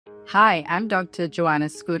Hi, I'm Dr. Joanna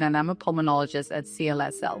Scoot, and I'm a pulmonologist at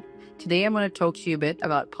CLSL. Today, I'm going to talk to you a bit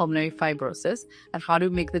about pulmonary fibrosis and how to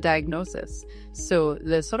make the diagnosis. So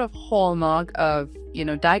the sort of hallmark of,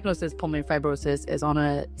 diagnosis pulmonary fibrosis is on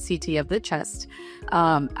a CT of the chest.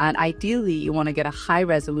 And ideally, you want to get a high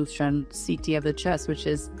resolution CT of the chest, which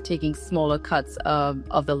is taking smaller cuts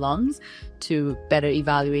of the lungs to better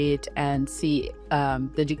evaluate and see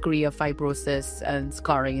the degree of fibrosis and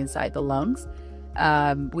scarring inside the lungs.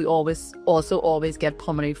 We always get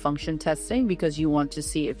pulmonary function testing because you want to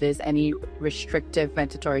see if there's any restrictive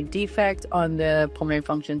ventilatory defect on the pulmonary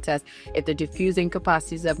function test, if the diffusing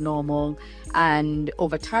capacity is abnormal, and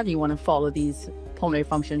over time you want to follow these pulmonary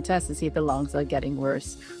function tests to see if the lungs are getting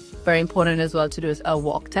worse. Very important as well to do a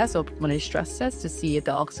walk test or pulmonary stress test to see if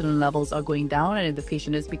the oxygen levels are going down and if the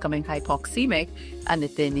patient is becoming hypoxemic and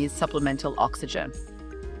if they need supplemental oxygen.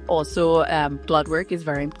 Also, blood work is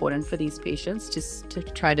very important for these patients just to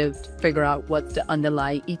try to figure out what's the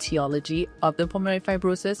underlying etiology of the pulmonary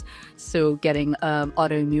fibrosis. So getting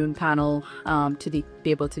autoimmune panel to be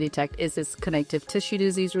able to detect, is this connective tissue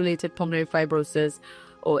disease related pulmonary fibrosis,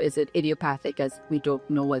 or is it idiopathic as we don't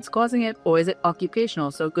know what's causing it, or is it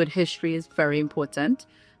occupational? So good history is very important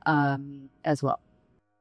as well.